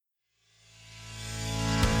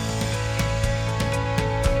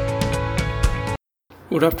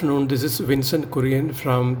Good afternoon. This is Vincent Kurian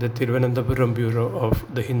from the Thiruvananthapuram Bureau of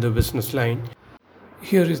the Hindu Business Line.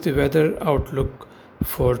 Here is the weather outlook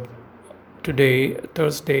for today,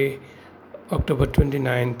 Thursday, October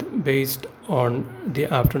 29th, based on the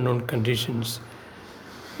afternoon conditions.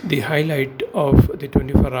 The highlight of the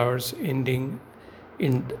 24 hours ending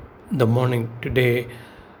in the morning today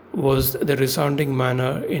was the resounding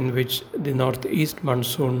manner in which the northeast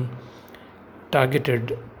monsoon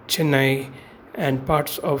targeted Chennai and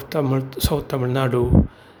parts of South Tamil Nadu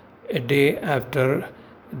a day after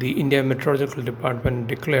the India Meteorological Department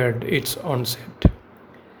declared its onset.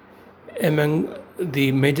 Among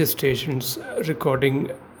the major stations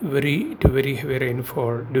recording very to very heavy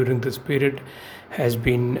rainfall during this period has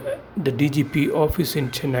been the DGP office in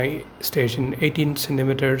Chennai station 18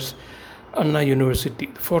 centimeters, Anna University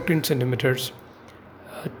 14 centimeters,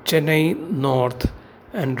 Chennai North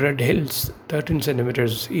and Red Hills 13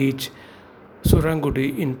 centimeters each,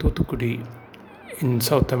 Surangudi in Thuthukudi in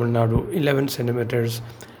South Tamil Nadu 11 centimeters,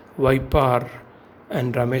 Vaipar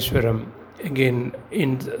and Rameswaram again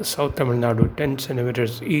in South Tamil Nadu 10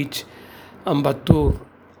 centimeters each, Ambattur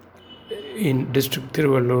in district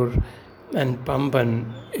Tiruvallur and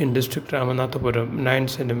Pamban in district Ramanathapuram 9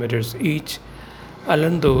 centimeters each,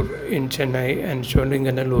 Alandur in Chennai and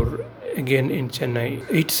Sholinganallur again in Chennai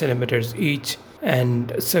 8 centimeters each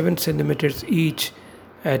and 7 centimeters each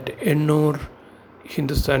at Ennur,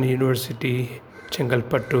 Hindustan University,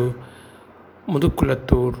 Chengalpattu,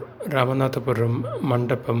 Mudukkulattur, Ramanathapuram,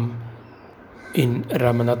 Mandapam in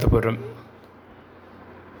Ramanathapuram.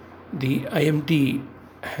 The IMD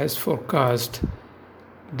has forecast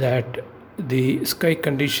that the sky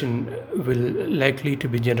condition will likely to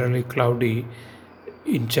be generally cloudy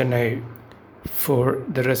in Chennai for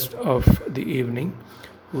the rest of the evening,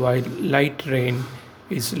 while light rain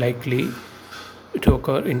is likely to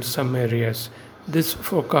occur in some areas. This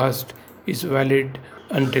forecast is valid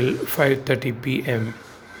until 5:30 p.m.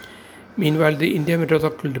 Meanwhile, the India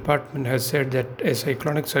Meteorological Department has said that a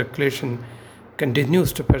cyclonic circulation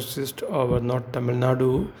continues to persist over North Tamil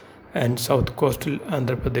Nadu and south coastal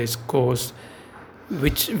Andhra Pradesh coast,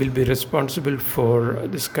 which will be responsible for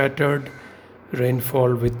the scattered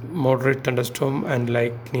rainfall with moderate thunderstorm and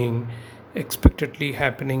lightning expectedly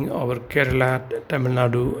happening over Kerala, Tamil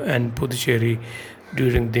Nadu and Puducherry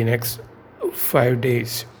during the next 5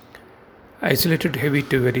 days. Isolated heavy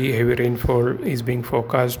to very heavy rainfall is being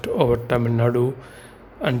forecast over Tamil Nadu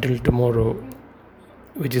until tomorrow,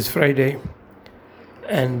 which is Friday,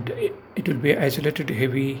 and it will be isolated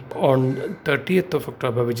heavy on 30th of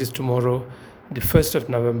October, which is tomorrow, the 1st of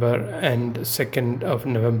November and 2nd of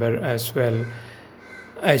November as well.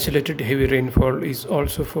 Isolated heavy rainfall is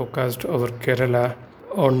also forecast over Kerala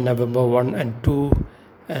on November 1 and 2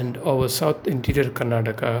 and over South Interior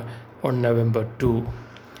Karnataka on November 2.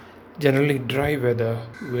 Generally dry weather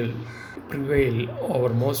will prevail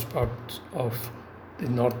over most parts of the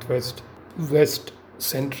northwest, west,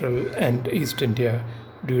 central and east India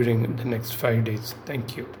during the next 5 days.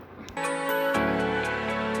 Thank you.